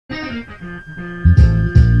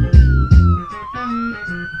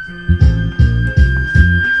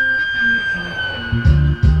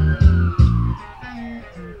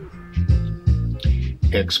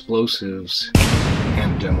Explosives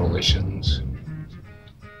and demolitions.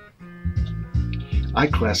 I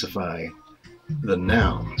classify the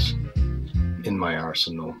nouns in my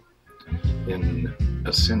arsenal in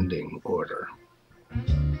ascending order.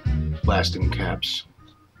 Blasting caps,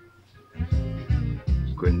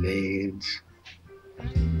 grenades,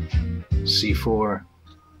 C4,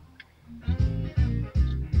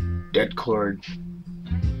 dead cord,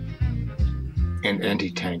 and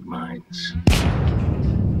anti-tank mines.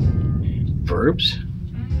 Verbs?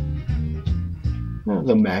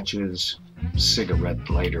 The matches, cigarette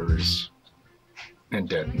lighters, and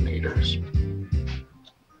detonators.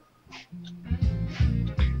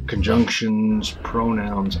 Conjunctions,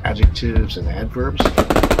 pronouns, adjectives, and adverbs.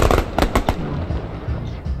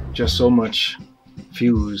 Just so much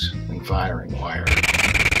fuse and firing wire.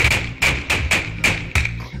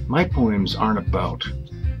 My poems aren't about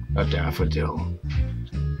a daffodil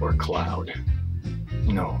or cloud.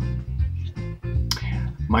 No.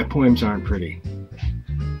 My poems aren't pretty.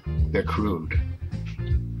 They're crude.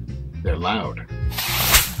 They're loud.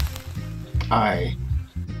 I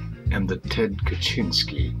am the Ted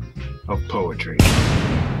Kaczynski of poetry.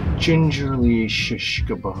 Gingerly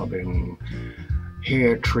shish-kebabbing,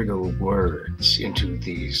 hair-trigger words into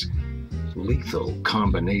these lethal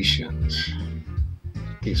combinations,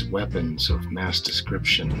 these weapons of mass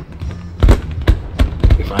description.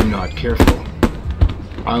 If I'm not careful,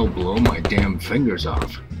 I'll blow my damn fingers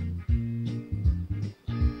off.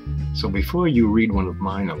 So before you read one of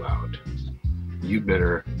mine aloud, you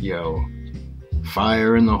better yell,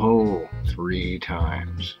 "Fire in the hole" 3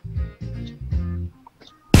 times.